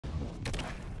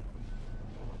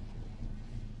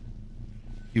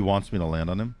He wants me to land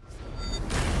on him.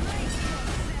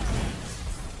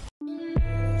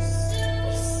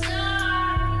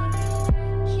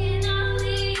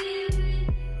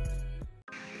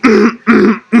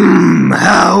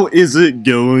 How is it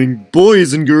going,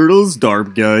 boys and girls?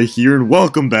 darbiie here, and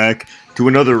welcome back to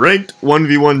another ranked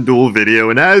 1v1 duel video.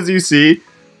 And as you see,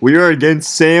 we are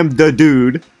against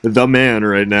SamDaDude, the man,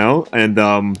 right now.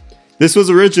 And this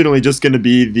was originally just going to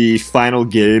be the final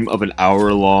game of an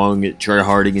hour-long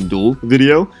tryharding and duel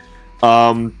video.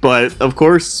 But of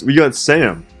course, we got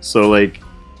Sam, so like,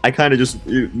 I kind of just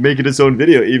make it its own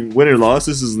video. Even win or loss,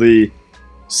 this is the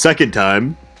second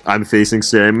time I'm facing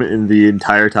Sam in the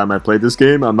entire time I played this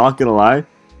game. I'm not gonna lie,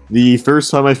 the first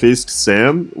time I faced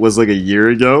Sam was like a year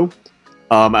ago.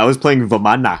 I was playing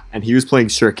Vamana, and he was playing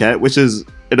Shirket, which is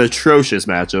an atrocious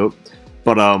matchup.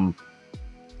 But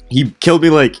he killed me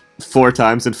like 4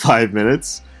 times in 5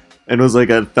 minutes, and was like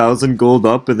 1,000 gold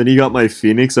up, and then he got my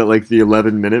Phoenix at like the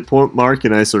 11-minute point mark,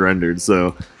 and I surrendered.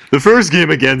 So the first game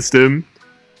against him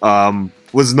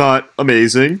was not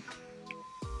amazing.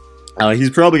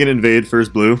 He's probably going to invade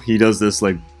first blue. He does this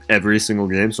like every single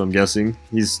game, so I'm guessing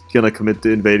he's going to commit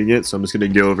to invading it, so I'm just going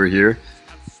to go over here.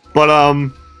 But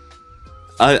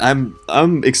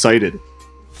I'm excited.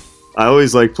 I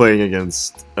always like playing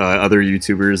against other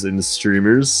YouTubers and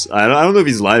streamers. I don't know if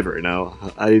he's live right now.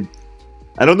 I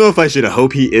don't know if I should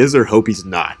hope he is or hope he's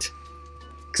not.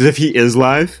 Because if he is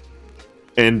live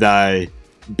and I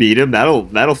beat him,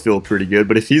 that'll feel pretty good.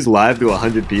 But if he's live to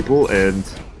 100 people and...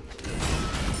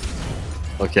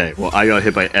 Okay, well, I got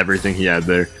hit by everything he had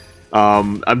there.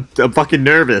 I'm fucking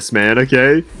nervous, man,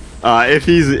 okay? If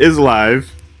he is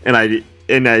live, and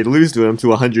I lose to him to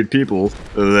 100 people,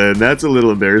 then that's a little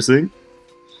embarrassing.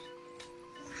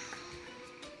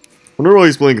 I wonder why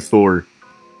he's playing Thor.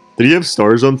 Did he have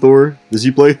stars on Thor? Does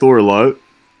he play Thor a lot?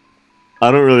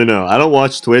 I don't really know. I don't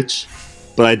watch Twitch,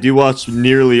 but I do watch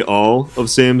nearly all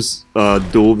of Sam's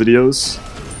duel videos.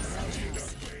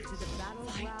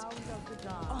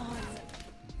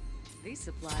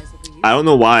 I don't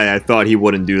know why I thought he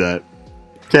wouldn't do that.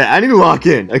 Okay, I need to lock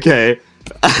in. Okay.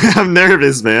 I'm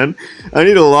nervous, man. I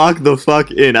need to lock the fuck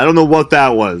in. I don't know what that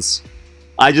was.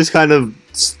 I just kind of...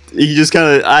 He just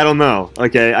kind of... I don't know.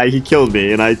 Okay, he killed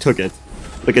me, and I took it.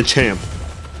 Like a champ.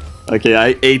 Okay,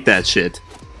 I ate that shit.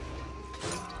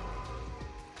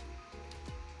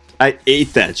 I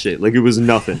ate that shit like it was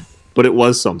nothing. But it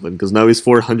was something, because now he's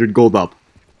 400 gold up.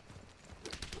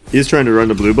 He's trying to run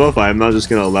the blue buff. I'm not just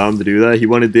going to allow him to do that. He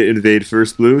wanted to invade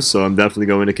first blue, so I'm definitely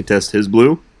going to contest his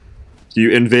blue. If you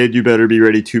invade, you better be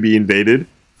ready to be invaded.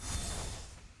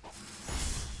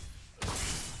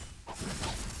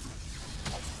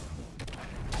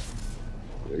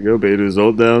 There you go, baited his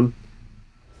ult down.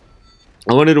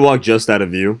 I wanted to walk just out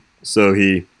of view, so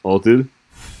he ulted.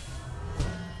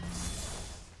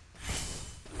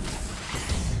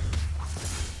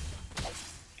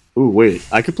 Ooh, wait.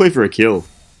 I could play for a kill.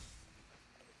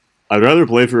 I'd rather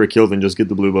play for a kill than just get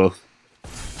the blue buff.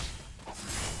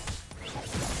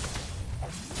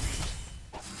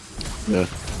 Yeah.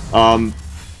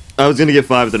 I was gonna get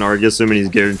 5 with an Argus, assuming he's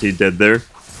guaranteed dead there.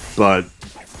 But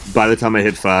by the time I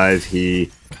hit 5,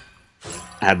 he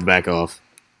had to back off.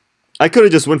 I could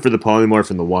have just went for the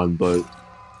polymorph in the 1, but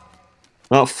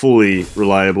not fully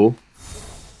reliable.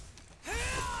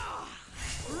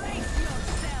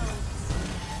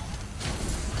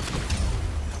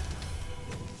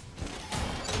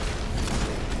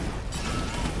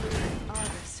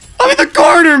 I'm in the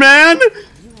corner, man!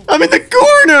 I'm in the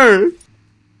corner!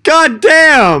 God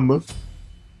damn!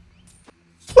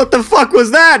 What the fuck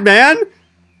was that, man?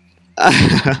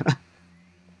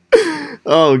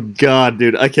 Oh god,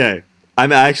 dude. Okay.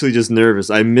 I'm actually just nervous.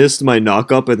 I missed my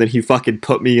knock-up and then he fucking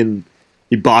put me in...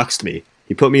 He boxed me.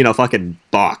 He put me in a fucking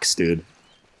box, dude.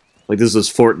 Like this is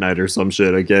Fortnite or some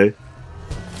shit, okay?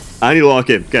 I need to lock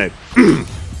in. Okay.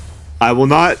 I will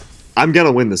not... I'm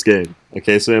gonna win this game.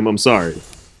 Okay, Sam? I'm sorry.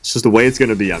 It's just the way it's going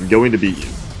to be. I'm going to beat you.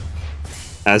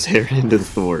 As Hera into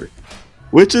Thor.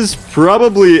 Which is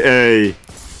probably a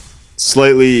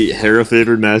slightly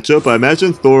Hera-favored matchup. I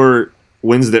imagine Thor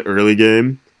wins the early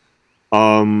game.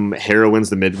 Hera wins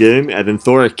the mid game. And then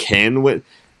Thor can win.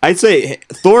 I'd say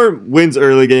Thor wins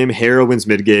early game. Hera wins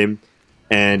mid game.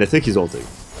 And I think he's ulting.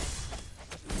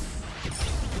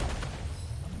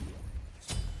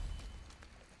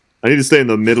 I need to stay in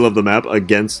the middle of the map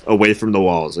away from the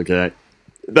walls, okay?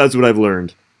 That's what I've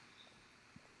learned.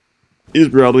 He's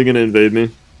probably gonna invade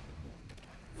me.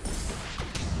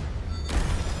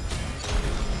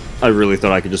 I really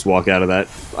thought I could just walk out of that.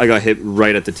 I got hit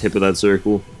right at the tip of that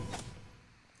circle.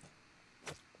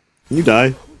 Can you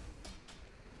die?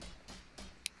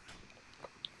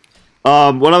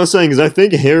 What I was saying is I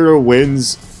think Hera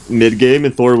wins mid game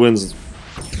and Thor wins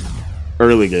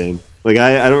early game. Like,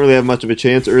 I don't really have much of a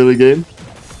chance early game.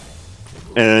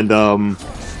 And, I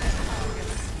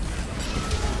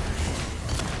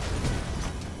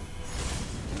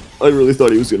really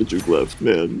thought he was gonna juke left,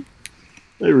 man.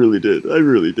 I really did,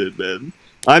 man.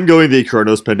 I'm going the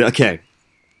Chronos Pendant. Okay.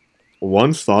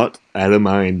 One thought at a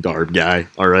mind, Darb guy.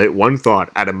 Alright? One thought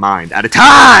at a mind. At a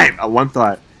time! One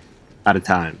thought at a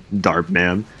time, Darb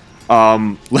man.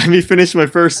 Let me finish my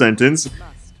first sentence.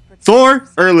 Thor,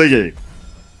 early game.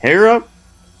 Hera,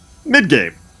 mid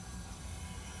game.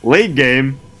 Late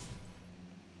game,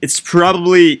 it's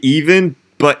probably even,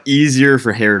 but easier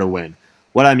for Hera to win.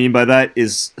 What I mean by that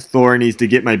is Thor needs to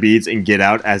get my beads and get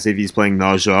out as if he's playing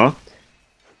Naja.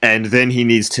 And then he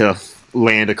needs to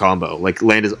land a combo, like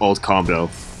land his ult combo.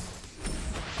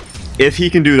 If he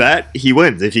can do that, he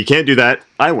wins. If he can't do that,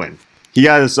 I win. He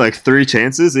has like 3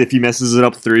 chances. If he messes it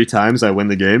up 3 times, I win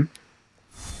the game.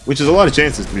 Which is a lot of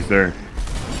chances, to be fair.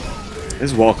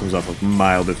 His wall comes up a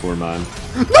mile before mine.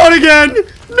 Not again!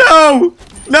 No!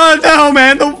 No,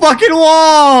 man! The fucking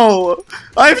wall!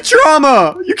 I have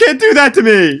trauma! You can't do that to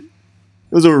me!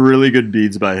 Those are really good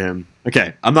beads by him.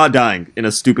 Okay, I'm not dying in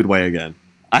a stupid way again.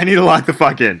 I need to lock the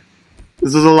fuck in.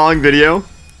 This is a long video.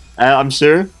 I'm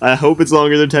sure. I hope it's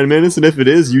longer than 10 minutes, and if it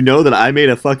is, you know that I made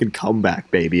a fucking comeback,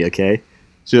 baby, okay?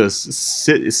 Just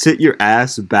sit your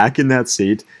ass back in that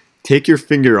seat, take your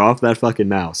finger off that fucking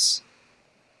mouse,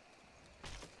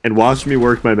 and watch me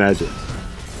work my magic.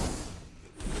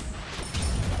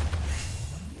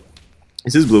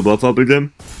 Is his blue buff up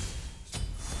again?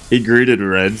 He greeted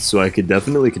red, so I could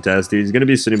definitely contest it. He's gonna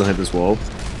be sitting behind this wall.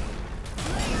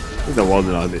 I think that wall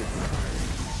did not me.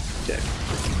 Okay.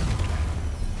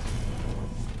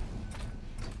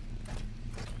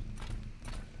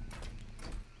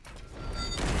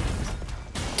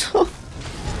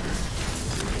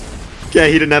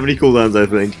 Okay, he didn't have any cooldowns, I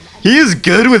think. He is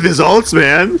good with his ults,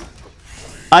 man!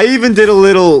 I even did a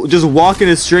little, just walk in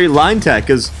a straight line tech,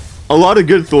 because a lot of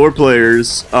good Thor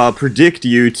players predict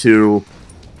you to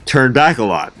turn back a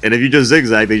lot. And if you just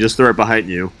zigzag, they just throw it behind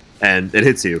you, and it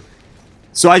hits you.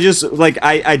 So I just, like,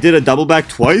 I did a double back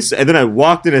twice, and then I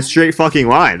walked in a straight fucking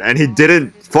line, and he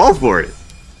didn't fall for it.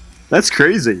 That's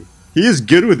crazy. He is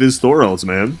good with his Thor ults,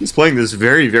 man. He's playing this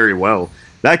very, very well.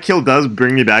 That kill does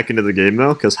bring me back into the game,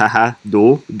 though, because haha,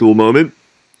 duel moment.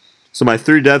 So my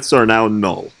 3 deaths are now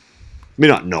null. I mean,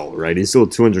 not null, right? He's still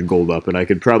 200 gold up, and I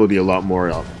could probably be a lot more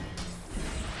up.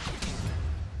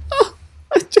 Oh,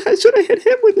 I should have hit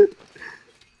him with it.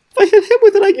 If I hit him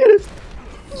with it, I get it.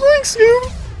 Thanks, you.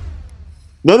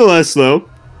 Nonetheless, though,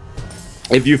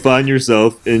 if you find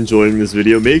yourself enjoying this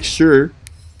video, make sure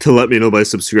to let me know by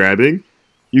subscribing.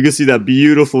 You can see that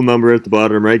beautiful number at the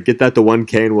bottom, right? Get that to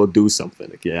 1K and we'll do something.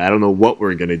 Okay, I don't know what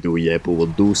we're gonna do yet, but we'll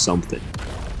do something.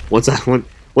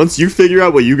 Once you figure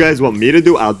out what you guys want me to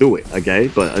do, I'll do it, okay?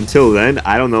 But until then,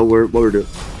 I don't know what we're doing.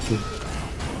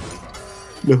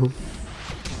 No.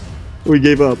 We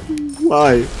gave up.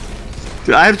 Why?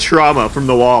 Dude, I have trauma from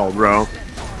the wall, bro.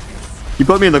 You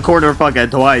put me in the corner fucking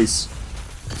twice.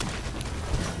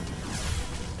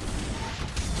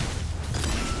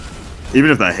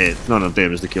 Even if that hit, not enough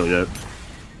damage to kill yet.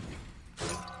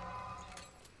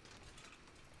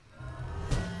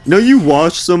 No, you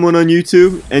watch someone on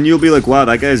YouTube and you'll be like, wow,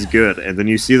 that guy's good. And then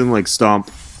you see them like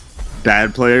stomp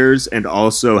bad players and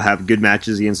also have good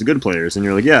matches against the good players. And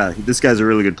you're like, yeah, this guy's a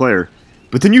really good player.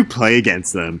 But then you play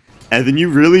against them and then you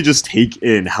really just take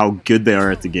in how good they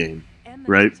are at the game,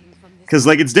 right? Because,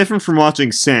 like, it's different from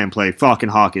watching Sam play fucking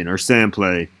Hawken or Sam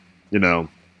play, you know,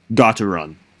 Got to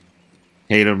Run.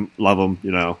 Hate him, love him,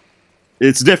 you know.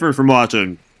 It's different from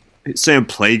watching Sam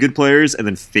play good players and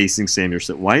then facing Sam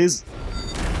yourself.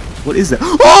 What is that?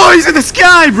 Oh, he's in the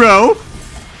sky, bro!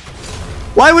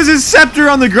 Why was his scepter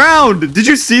on the ground? Did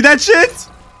you see that shit?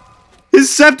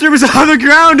 His scepter was on the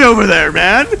ground over there,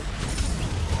 man!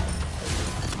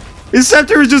 His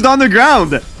scepter was just on the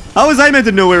ground! How was I meant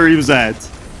to know where he was at?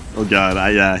 Oh god,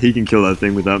 yeah, he can kill that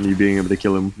thing without me being able to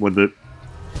kill him with it.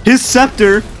 His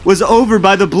scepter was over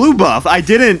by the blue buff. I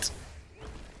didn't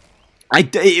know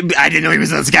he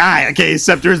was in the sky. Okay, his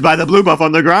scepter is by the blue buff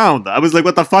on the ground. I was like,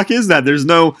 what the fuck is that? There's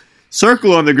no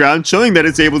circle on the ground showing that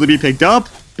it's able to be picked up,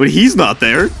 but he's not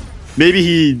there.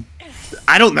 Maybe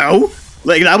I don't know.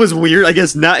 Like, that was weird. I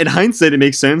guess now in hindsight it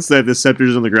makes sense that the scepter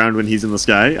is on the ground when he's in the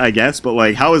sky, I guess, but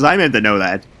like, how was I meant to know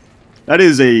that? That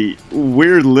is a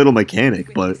weird little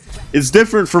mechanic, but it's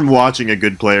different from watching a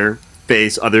good player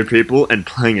face other people and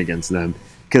playing against them.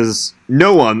 Because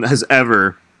no one has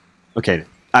ever... Okay,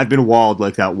 I've been walled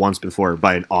like that once before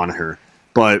by an on her,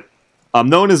 but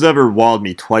No one has ever walled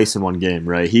me twice in one game,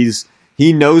 right?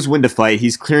 He knows when to fight.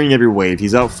 He's clearing every wave.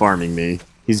 He's out farming me.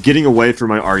 He's getting away from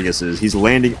my Arguses. He's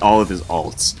landing all of his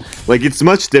ults. Like, it's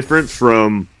much different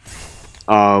from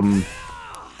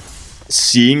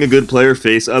seeing a good player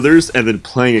face others and then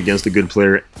playing against a good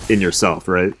player in yourself,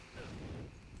 right?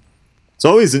 It's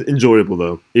always enjoyable,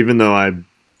 though, even though I'm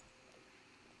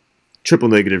triple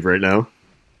negative right now.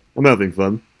 I'm having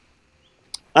fun.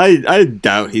 I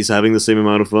doubt he's having the same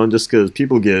amount of fun just because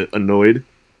people get annoyed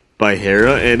by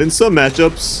Hera, and in some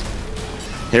matchups,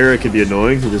 Hera can be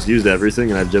annoying. He just used everything,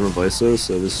 and I have Gem of Iso,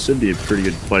 so this should be a pretty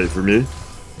good fight for me.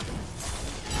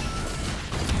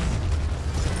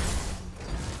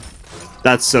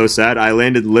 That's so sad. I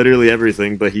landed literally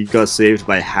everything, but he got saved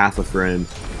by half a frame.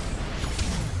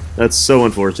 That's so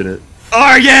unfortunate.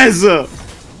 Argus!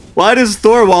 Why does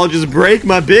Thorwall just break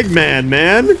my big man,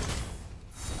 man?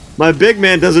 My big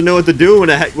man doesn't know what to do when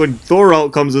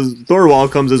Thorwall comes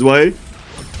his way.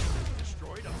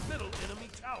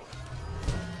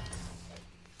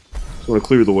 Just want to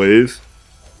clear the wave.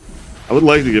 I would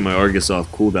like to get my Argus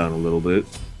off cooldown a little bit.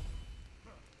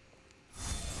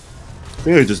 I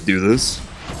think I could just do this.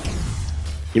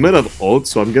 He might have ult,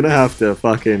 so I'm gonna have to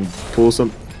fucking pull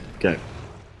some... Okay.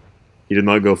 He did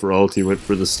not go for ult, he went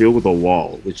for the steal with a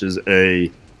wall, which is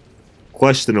a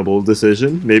questionable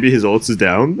decision. Maybe his ult is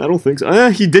down? I don't think so.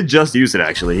 He did just use it,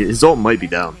 actually. His ult might be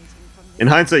down. In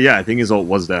hindsight, yeah, I think his ult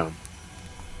was down.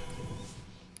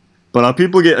 But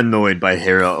people get annoyed by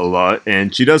Hera a lot,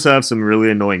 and she does have some really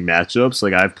annoying matchups.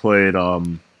 Like, I've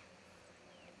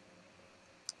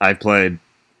played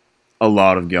a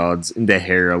lot of gods into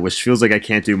Hera, which feels like I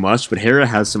can't do much, but Hera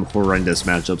has some horrendous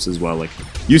matchups as well. Like,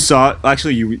 you saw,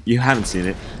 actually, you haven't seen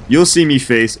it. You'll see me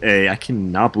face a, I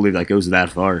cannot believe that goes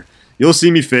that far. You'll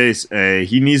see me face a,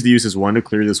 he needs to use his one to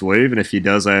clear this wave, and if he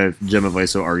does, I have Gem of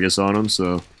Iso Argus on him,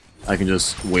 so I can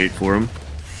just wait for him.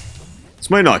 This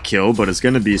might not kill, but it's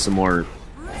gonna be some more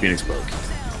Phoenix Poke.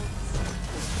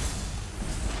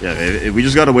 Yeah, we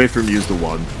just gotta wait for him to use the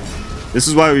one. This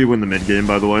is why we win the mid game,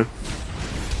 by the way.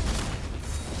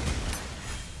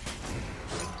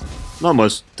 Not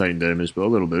much Titan damage, but a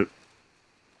little bit.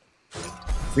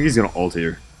 I think he's gonna ult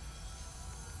here.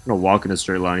 I'm gonna walk in a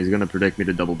straight line. He's gonna predict me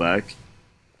to double back.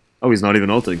 Oh, he's not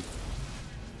even ulting.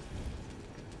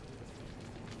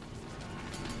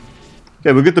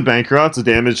 Okay, we'll get the Bancroft's a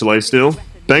damage lifesteal.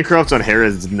 Bancroft's on Hera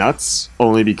is nuts,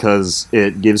 only because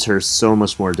it gives her so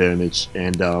much more damage,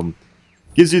 and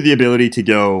gives you the ability to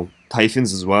go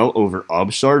Typhons as well over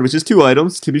Obshard, which is 2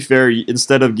 items. To be fair,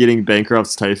 instead of getting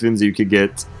Bancroft's Typhons, you could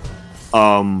get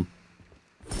Obshard.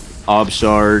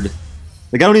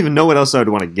 Like, I don't even know what else I would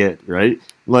want to get, right?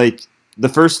 Like, the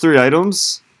first 3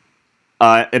 items,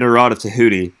 an Rod of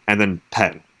Tahuti, and then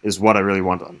Pen, is what I really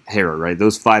want on Hera, right?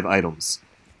 Those 5 items.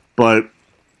 But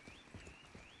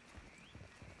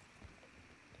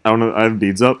I don't know, I have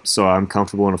beads up, so I'm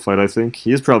comfortable in a fight, I think.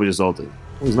 He is probably just ulted.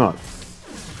 Oh, he's not.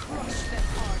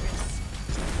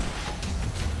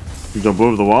 We jump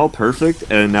over the wall, perfect,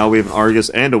 and now we have an Argus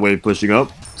and a wave pushing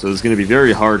up, so it's going to be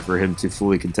very hard for him to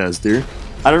fully contest here.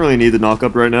 I don't really need the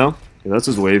knock-up right now. Okay, that's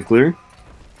his wave clear.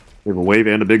 We have a wave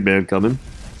and a big man coming.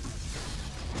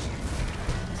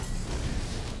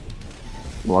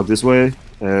 Walk this way,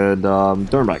 and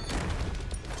turn back.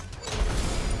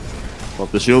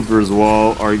 Pop the shield for his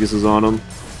wall, Argus is on him.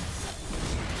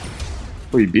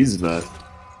 Oh, he beats that.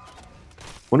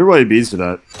 Wonder why he beats for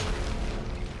that.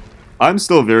 I'm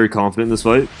still very confident in this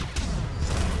fight.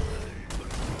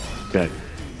 Okay.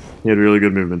 He had really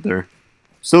good movement there.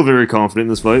 Still very confident in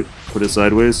this fight. Put it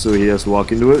sideways so he has to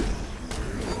walk into it.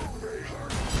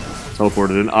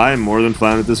 Teleported in. I am more than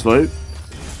fine with this fight.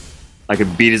 I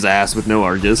could beat his ass with no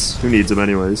Argus. Who needs him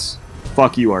anyways?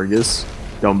 Fuck you, Argus.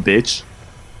 Dumb bitch.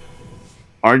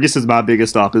 Argus is my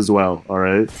biggest op as well,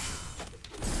 alright?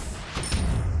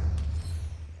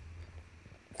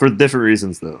 For different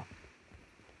reasons, though.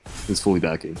 He's fully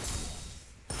backing.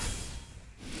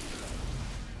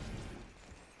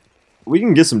 We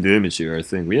can get some damage here, I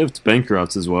think. We have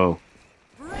Bankrafts as well.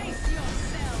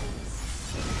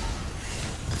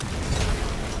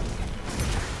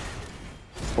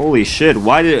 Holy shit,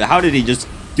 how did he just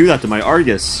do that to my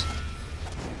Argus?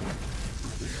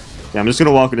 Yeah, I'm just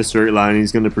gonna walk in a straight line,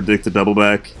 he's gonna predict a double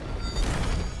back.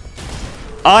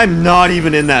 I'm not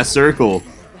even in that circle.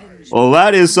 Well,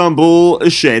 that is some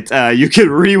bullshit. You can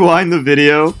rewind the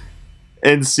video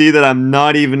and see that I'm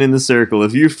not even in the circle.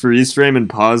 If you freeze frame and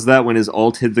pause that when his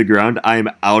ult hit the ground, I am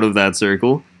out of that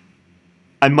circle.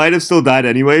 I might have still died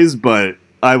anyways, but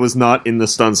I was not in the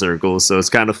stun circle, so it's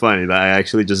kind of funny that I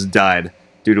actually just died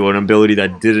due to an ability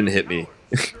that didn't hit me.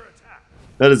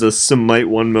 That is a Smite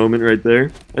 1 moment right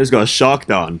there. I just got shocked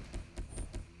on.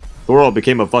 Thorol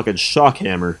became a fucking shock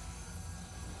hammer.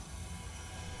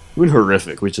 Doing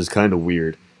horrific, which is kind of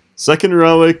weird. Second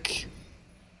relic.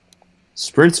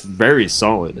 Sprint's very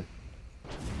solid.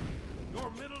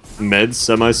 Med's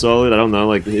semi-solid. I don't know.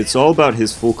 Like, it's all about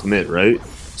his full commit, right?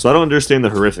 So I don't understand the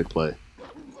horrific play.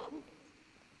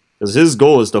 Because his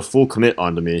goal is to full commit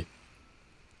onto me.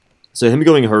 So him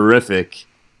going horrific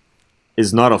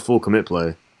is not a full commit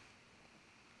play.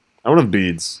 I don't have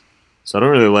beads. So I don't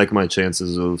really like my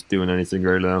chances of doing anything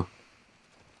right now.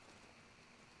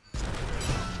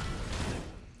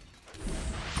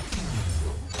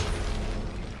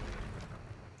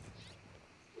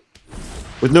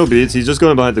 With no beads, he's just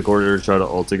going behind the corner to try to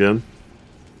ult again.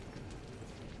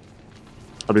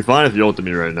 I'll be fine if he ulted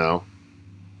me right now.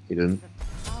 He didn't.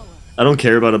 I don't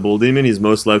care about a Bull Demon. He's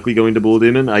most likely going to Bull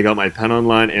Demon. I got my pen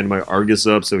online and my Argus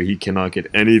up, so he cannot get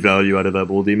any value out of that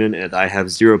Bull Demon, and I have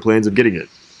zero plans of getting it.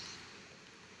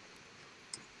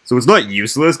 So it's not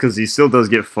useless, because he still does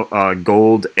get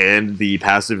gold and the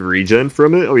passive regen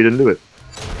from it. Oh, he didn't do it.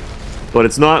 But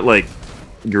it's not, like,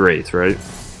 great, right?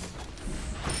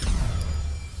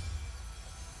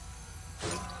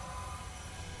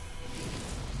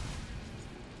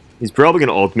 He's probably going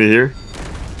to ult me here.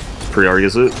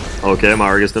 Pre-Argus it. Okay, my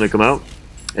Argus didn't come out.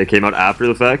 It came out after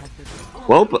the fact.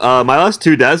 Well, my last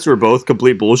two deaths were both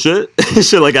complete bullshit.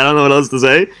 Shit, like, I don't know what else to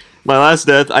say. My last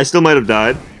death, I still might have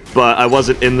died, but I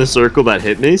wasn't in the circle that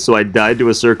hit me, so I died to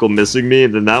a circle missing me,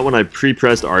 and then that when I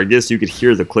pre-pressed Argus, you could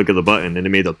hear the click of the button, and it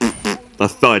made a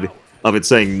thud of it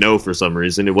saying no for some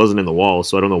reason. It wasn't in the wall,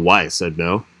 so I don't know why it said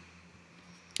no.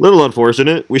 Little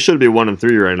unfortunate. We should be 1 and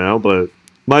 3 right now, but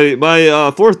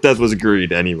my fourth death was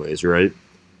agreed anyways, right?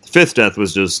 Fifth death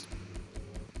was just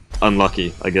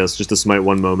unlucky, I guess, just a Smite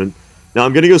 1 moment. Now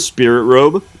I'm gonna go Spirit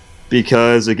Robe,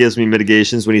 because it gives me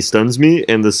mitigations when he stuns me,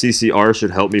 and the CCR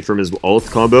should help me from his ult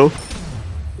combo.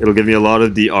 It'll give me a lot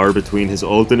of DR between his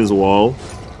ult and his wall.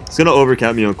 It's gonna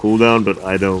overcap me on cooldown, but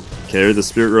I don't care. The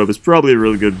Spirit Robe is probably a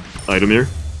really good item here.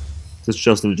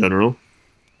 Just in general.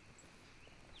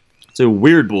 It's a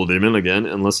weird Bull Demon, again,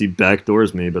 unless he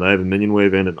backdoors me, but I have a Minion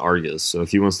Wave and an Argus, so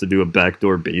if he wants to do a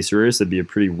backdoor base race, that'd be a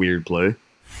pretty weird play.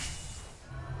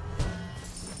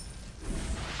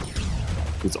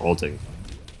 It's ulting.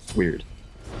 Weird.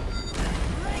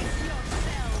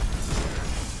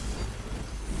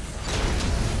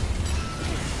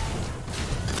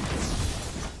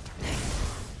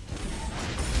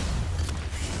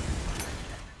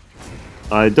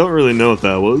 I don't really know if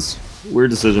that was. Weird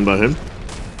decision by him.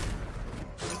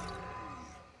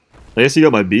 I guess he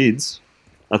got my beads.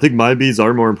 I think my beads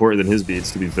are more important than his beads,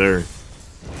 to be fair.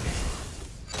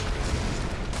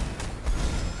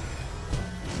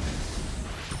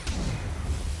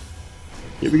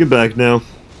 Yeah, we get back now.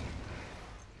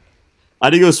 I had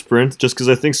to go sprint, just because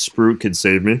I think Sprout could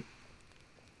save me.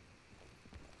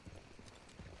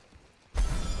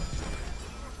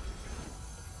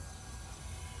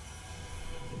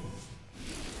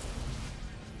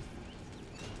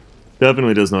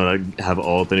 Definitely does not have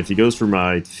ult, and if he goes for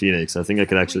my Phoenix, I think I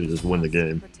could actually just win the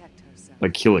game by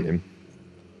killing him.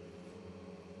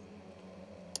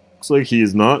 Looks like he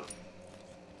is not.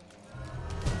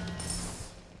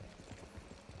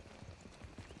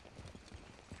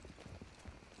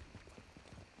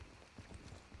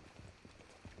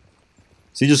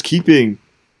 See, just keeping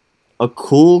a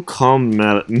cool, calm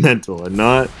mental and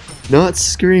not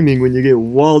screaming when you get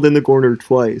walled in the corner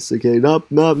twice, okay?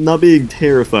 Not being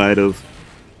terrified of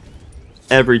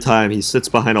every time he sits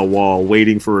behind a wall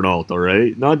waiting for an ult,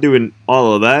 alright? Not doing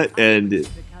all of that and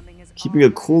keeping a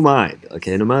cool mind,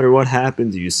 okay? No matter what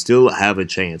happens, you still have a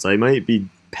chance. I might be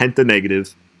penta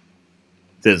negative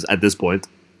at this point.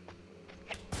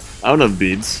 I don't have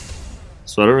beads,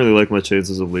 so I don't really like my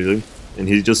chances of leaving. And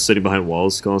he's just sitting behind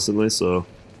walls constantly, so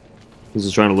he's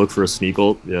just trying to look for a sneak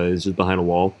ult. Yeah, he's just behind a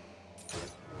wall.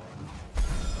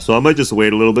 So I might just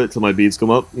wait a little bit till my beads come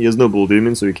up. He has no Bull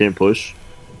Demon, so he can't push.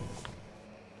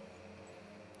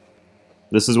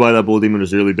 This is why that Bull Demon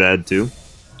is really bad, too.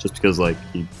 Just because, like,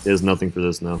 he has nothing for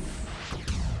this now.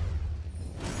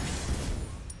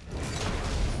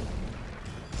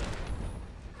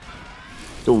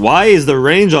 So why is the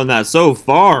range on that so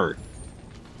far?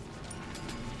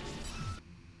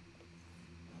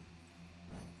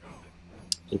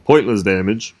 Pointless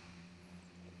damage.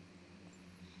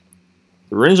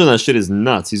 The range on that shit is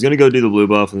nuts. He's gonna go do the blue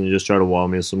buff and then just try to wall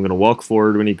me, so I'm gonna walk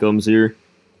forward when he comes here.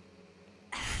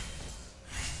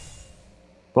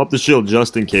 Pop the shield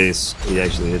just in case he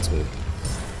actually hits me.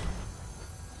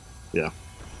 Yeah.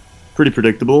 Pretty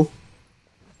predictable.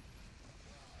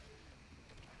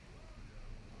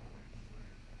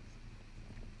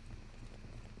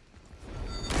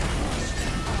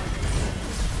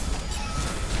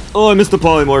 Oh, I missed the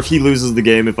polymorph. He loses the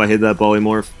game if I hit that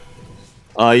polymorph.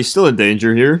 He's still in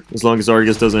danger here, as long as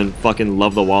Argus doesn't fucking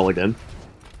love the wall again.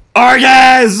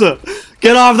 Argus!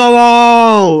 Get off the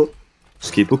wall!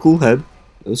 Just keep a cool head.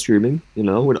 No streaming, you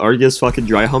know, when Argus fucking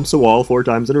dry humps a wall 4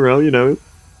 times in a row, you know.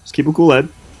 Just keep a cool head.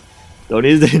 Don't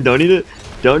need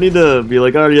to be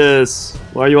like, Argus,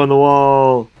 why are you on the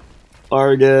wall?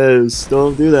 Argus,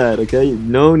 don't do that, okay?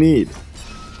 No need.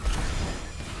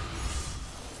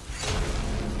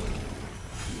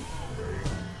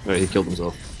 Alright, he killed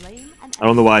himself. I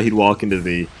don't know why he'd walk into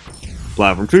the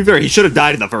platform. To be fair, he should have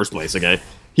died in the first place, okay?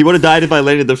 He would have died if I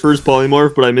landed the first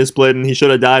polymorph, but I misplayed, and he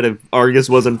should have died if Argus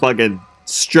wasn't fucking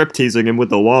strip-teasing him with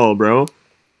the wall, bro.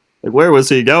 Like, where was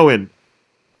he going?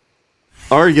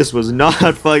 Argus was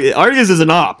not fucking... Argus is an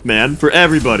op, man, for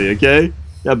everybody, okay?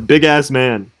 Yeah, big-ass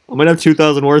man. I might have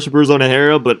 2,000 worshippers on a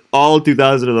Hera, but all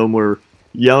 2,000 of them were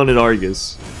yelling at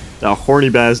Argus. That horny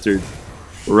bastard.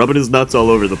 Rubbing his nuts all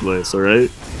over the place, alright?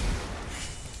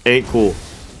 Ain't cool.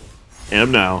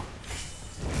 Am now.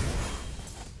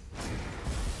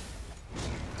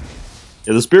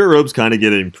 Yeah, the Spirit Robe's kind of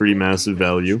getting pretty massive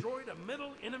value.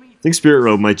 I think Spirit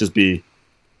Robe might just be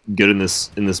good in this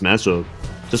matchup.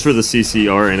 Just for the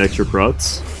CCR and extra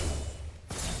prots.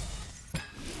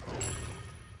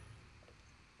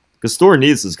 Because Thor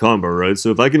needs his combo, right?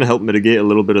 So if I can help mitigate a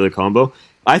little bit of the combo,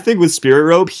 I think with Spirit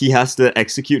Robe, he has to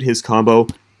execute his combo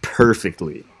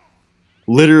perfectly.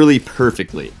 Literally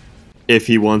perfectly. If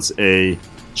he wants a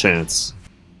chance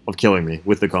of killing me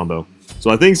with the combo. So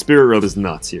I think Spirit Robe is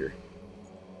nuts here.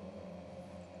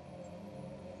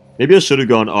 Maybe I should have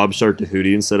gone Obshart to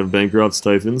Hootie instead of Bancroft's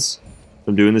Typhons. If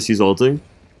I'm doing this, he's ulting.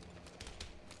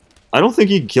 I don't think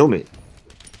he can kill me.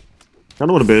 I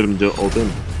don't want to bait him to ult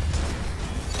in.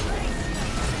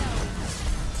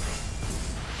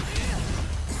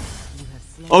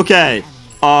 Okay,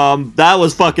 that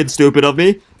was fucking stupid of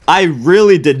me. I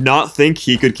really did not think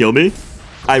he could kill me.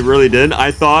 I really did.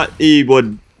 I thought he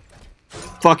would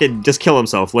fucking just kill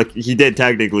himself, like he did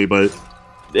technically, but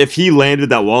if he landed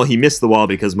that wall, he missed the wall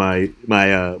because the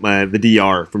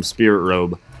DR from Spirit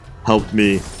Robe helped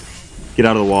me get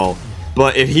out of the wall.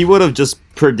 But if he would have just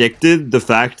predicted the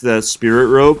fact that Spirit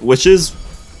Robe, which is,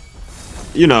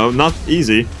 you know, not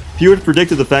easy, if he would have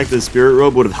predicted the fact that Spirit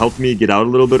Robe would have helped me get out a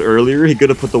little bit earlier, he could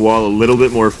have put the wall a little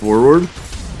bit more forward,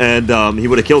 and he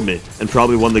would have killed me, and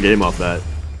probably won the game off that.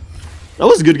 That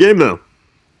was a good game, though.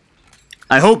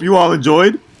 I hope you all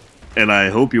enjoyed, and I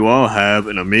hope you all have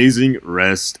an amazing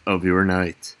rest of your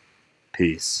night.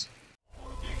 Peace.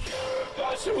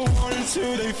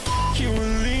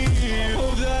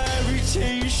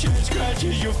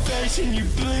 Scratches your face and you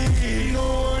bleed. No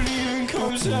one even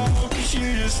comes out, cause you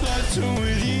just left to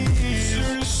with you.